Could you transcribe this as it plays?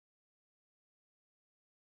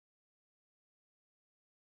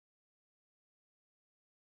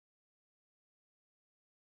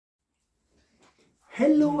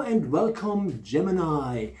Hello and welcome,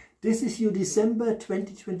 Gemini. This is your December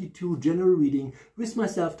 2022 general reading with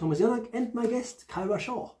myself, Thomas Janak, and my guest, Kyra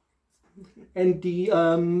Shaw. And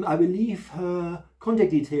I will leave her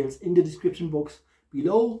contact details in the description box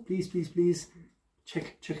below. Please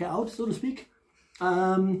check her out, so to speak.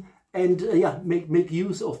 Yeah, make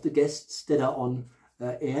use of the guests that are on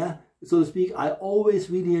air, so to speak. I always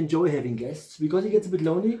really enjoy having guests because it gets a bit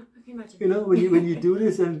lonely. You know, when you do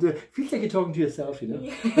this, and feels like you're talking to yourself, you know.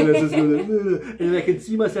 Yeah. And I can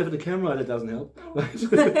see myself in the camera, that doesn't help.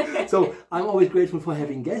 Right? So I'm always grateful for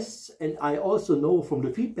having guests, and I also know from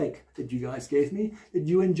the feedback that you guys gave me that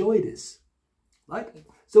you enjoy this, right?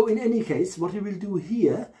 So in any case, what we will do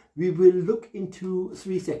here, we will look into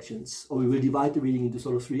three sections, or we will divide the reading into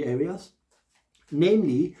sort of three areas.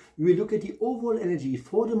 Namely, we will look at the overall energy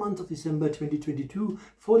for the month of December 2022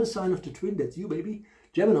 for the sign of the twin, that's you, baby,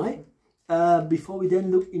 Gemini, before we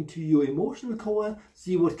then look into your emotional core,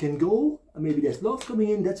 see what can go, maybe there's love coming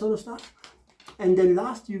in, that sort of stuff. And then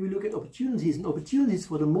lastly, we look at opportunities, and opportunities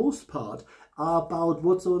for the most part are about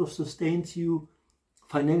what sort of sustains you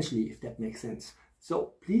financially, if that makes sense.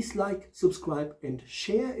 So please like, subscribe and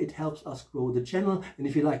share, it helps us grow the channel. And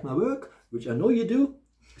if you like my work, which I know you do,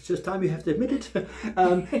 it's just time you have to admit it,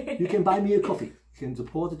 you can buy me a coffee. You can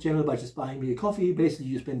support the channel by just buying me a coffee. Basically,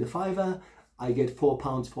 you spend a £5, I get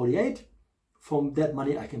 £4.48. From that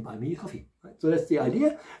money, I can buy me a coffee. Right? So that's the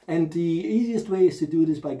idea. And the easiest way is to do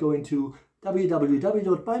this by going to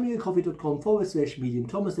www.buymeacoffee.com/Medium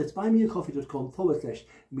Thomas. That's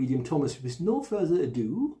buymeacoffee.com/Medium Thomas. With no further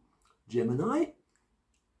ado, Gemini,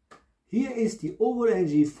 here is the overall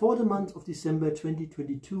energy for the month of December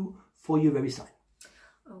 2022 for your very sign.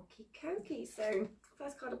 Okie dokie. So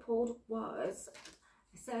first card I pulled was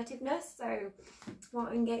assertiveness. So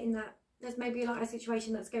what I'm getting that there's maybe like a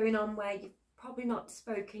situation that's going on where you've probably not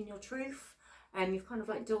spoken your truth, and you've kind of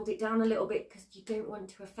like dulled it down a little bit because you don't want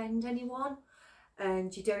to offend anyone,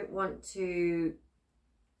 and you don't want to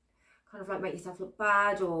kind of like make yourself look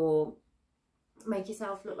bad or make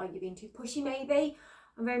yourself look like you're being too pushy. Maybe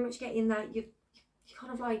I'm very much getting that you're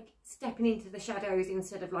kind of like stepping into the shadows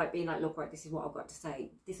instead of like being like, look, right, this is what I've got to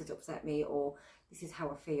say, this has upset me, or this is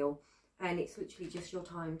how I feel. And it's literally just your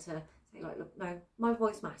time to say like, look, no, my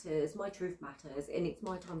voice matters, my truth matters, and it's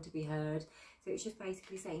my time to be heard. So it's just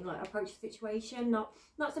basically saying like, approach the situation not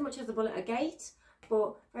so much as a bull at a gate,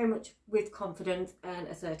 but very much with confidence and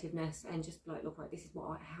assertiveness, and just like, look, right, this is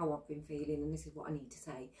how I've been feeling, and this is what I need to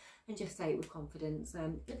say, and just say it with confidence.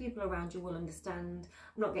 The people around you will understand.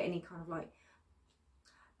 I'm not getting any kind of like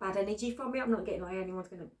bad energy from it. I'm not getting like anyone's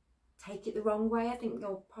going to take it the wrong way. I think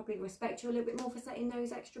they'll probably respect you a little bit more for setting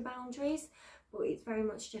those extra boundaries, but it's very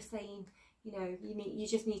much just saying, you know, you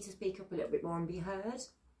just need to speak up a little bit more and be heard.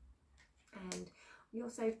 And we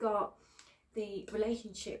also got the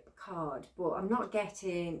relationship card, but I'm not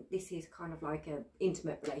getting this is kind of like an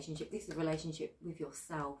intimate relationship. This is a relationship with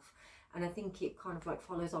yourself, and I think it kind of like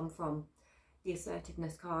follows on from the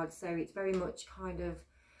assertiveness card. So it's very much kind of,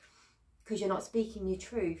 because you're not speaking your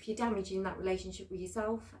truth, you're damaging that relationship with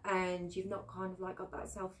yourself, and you've not kind of like got that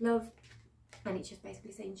self-love. And it's just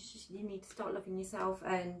basically saying you need to start loving yourself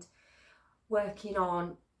and working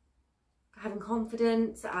on having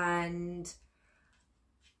confidence and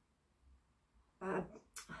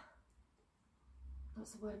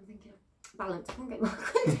what's the word I'm thinking of? Balance. I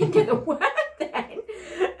couldn't think of the word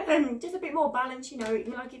then. Just a bit more balance, you know,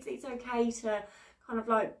 like it's okay to kind of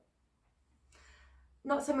like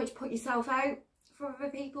not so much put yourself out for other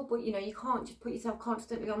people, but you know, you can't just put yourself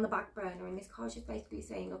constantly on the back burner. And this card's just basically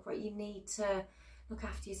saying, look, right, you need to look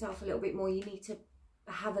after yourself a little bit more. You need to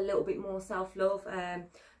have a little bit more self-love.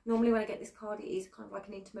 Normally when I get this card, it is kind of like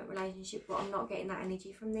an intimate relationship, but I'm not getting that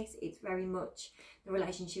energy from this. It's very much the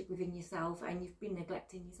relationship within yourself, and you've been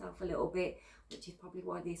neglecting yourself a little bit, which is probably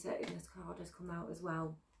why the assertiveness card has come out as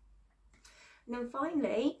well. And then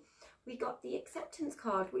finally, we got the acceptance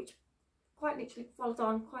card, which quite literally follows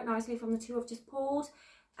on quite nicely from the two I've just pulled.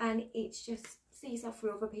 And it's just see yourself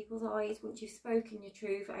through other people's eyes. Once you've spoken your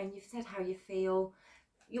truth and you've said how you feel,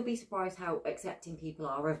 you'll be surprised how accepting people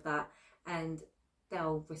are of that, and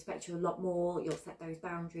they'll respect you a lot more. You'll set those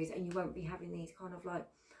boundaries, and you won't be having these kind of like,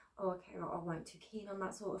 oh, okay, I weren't too keen on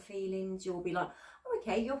that sort of feelings. You'll be like, oh,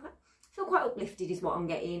 okay, you'll feel quite uplifted is what I'm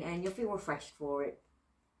getting, and you'll feel refreshed for it.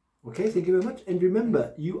 Okay, thank you very much. And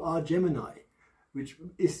remember, you are Gemini, which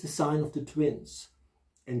is the sign of the twins.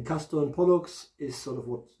 And Castor and Pollux is sort of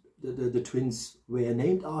what the twins were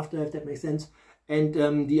named after, if that makes sense. And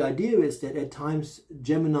the idea is that at times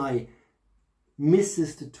Gemini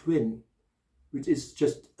misses the twin, which is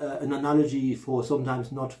just an analogy for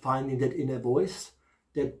sometimes not finding that inner voice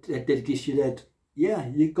that gives you that yeah,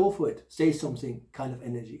 you go for it. Say something kind of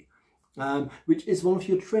energy. Which is one of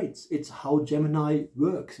your traits. It's how Gemini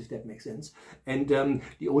works, if that makes sense. And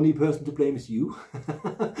the only person to blame is you,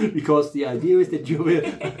 because the idea is that you will.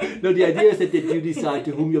 No, the idea is that you decide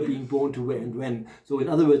to whom you're being born, to where and when. So in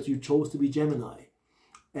other words, you chose to be Gemini,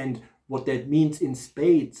 and what that means in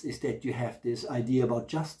spades is that you have this idea about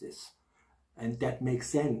justice, and that makes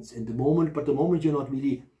sense. And the moment you're not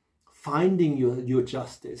really finding your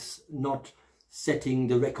justice, not setting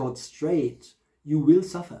the record straight, you will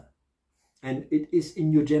suffer. And it is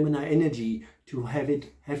in your Gemini energy to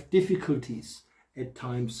have difficulties at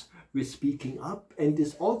times with speaking up. And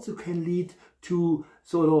this also can lead to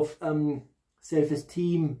sort of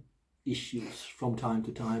self-esteem issues from time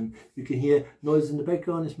to time. You can hear noise in the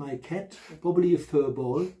background. It's my cat, probably a fur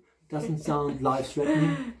ball. Doesn't sound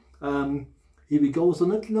life-threatening. Here we go. So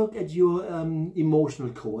let's look at your emotional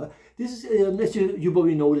core. This is, as you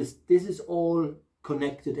probably noticed, this is all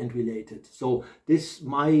connected and related. So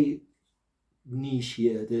my niche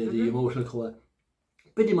here, the emotional core,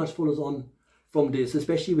 pretty much follows on from this,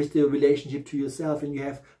 especially with the relationship to yourself, and you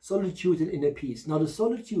have solitude and inner peace. Now the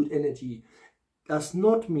solitude energy does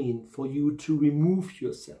not mean for you to remove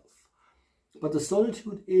yourself, but the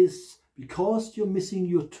solitude is because you're missing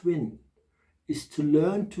your twin, is to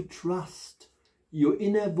learn to trust your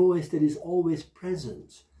inner voice that is always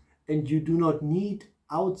present, and you do not need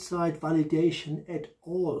outside validation at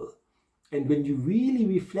all. And when you really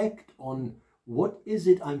reflect on what is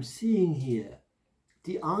it I'm seeing here,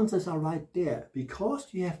 the answers are right there, because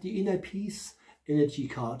you have the inner peace energy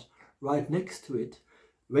card right next to it.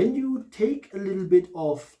 When you take a little bit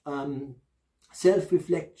of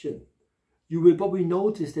self-reflection, you will probably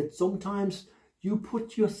notice that sometimes you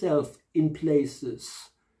put yourself in places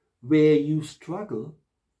where you struggle,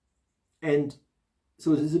 and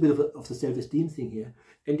so this is a bit of the self-esteem thing here.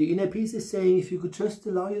 And the inner peace is saying, if you could just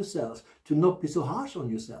allow yourself to not be so harsh on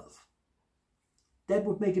yourself, that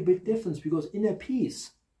would make a big difference, because inner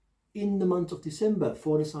peace in the month of December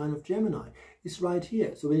for the sign of Gemini is right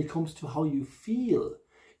here. So when it comes to how you feel,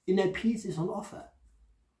 inner peace is on offer.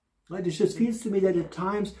 Right? It just feels to me that at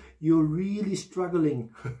times you're really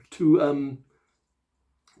struggling to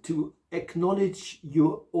acknowledge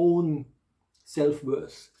your own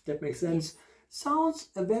self-worth. If that makes sense. Sounds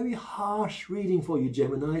a very harsh reading for you,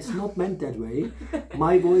 Gemini. It's not meant that way.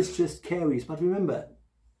 My voice just carries. But remember,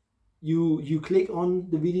 you click on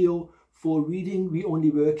the video for reading. We only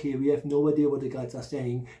work here. We have no idea what the guides are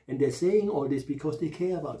saying. And they're saying all this because they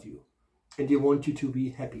care about you. And they want you to be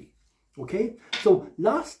happy. Okay? So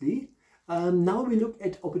lastly, now we look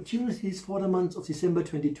at opportunities for the month of December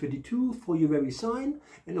 2022 for your very sign.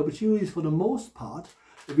 And opportunities for the most part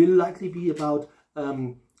will likely be about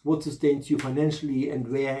what sustains you financially, and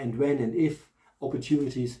where and when and if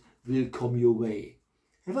opportunities will come your way.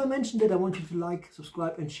 Have I mentioned that I want you to like,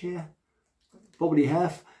 subscribe and share? Probably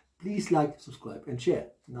have. Please like, subscribe and share.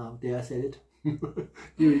 Now, there I said it.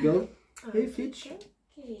 Here we go. Hey, Fitch.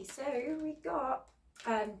 Okay, so we got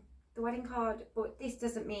the wedding card, but this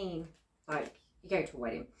doesn't mean like you go to a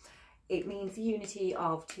wedding. It means the unity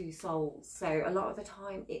of two souls. So a lot of the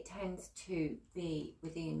time it tends to be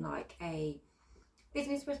within like a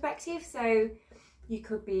business perspective. So you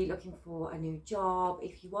could be looking for a new job.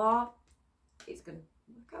 If you are, it's going to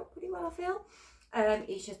work out pretty well, I feel.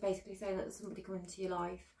 It's just basically saying that there's somebody coming into your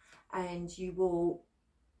life and you will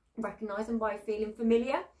recognise them by feeling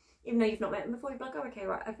familiar. Even though you've not met them before, you're like, oh, okay,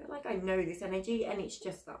 right, I feel like I know this energy, and it's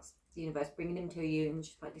just that's the universe bringing them to you, and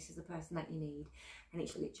just like, this is the person that you need. And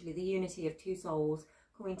it's literally the unity of two souls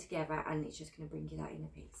coming together, and it's just going to bring you that inner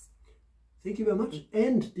peace. Thank you very much.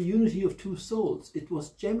 And the unity of two souls, it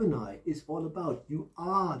was Gemini, is all about. You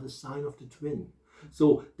are the sign of the twin.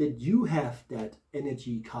 So that you have that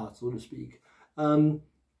energy card, so to speak,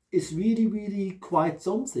 is really, really quite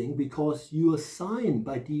something, because your sign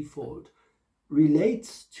by default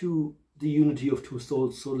relates to the unity of two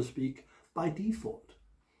souls, so to speak, by default.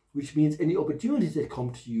 Which means any opportunities that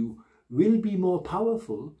come to you will be more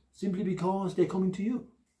powerful simply because they're coming to you.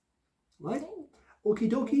 Right? Okie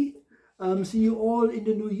dokie. See you all in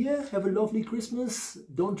the new year. Have a lovely Christmas.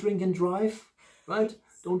 Don't drink and drive. Right?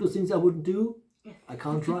 Don't do things I wouldn't do. I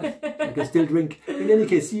can't drive. I can still drink. In any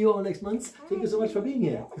case, see you all next month. Thank you so much for being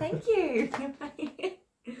here. Thank you. Bye.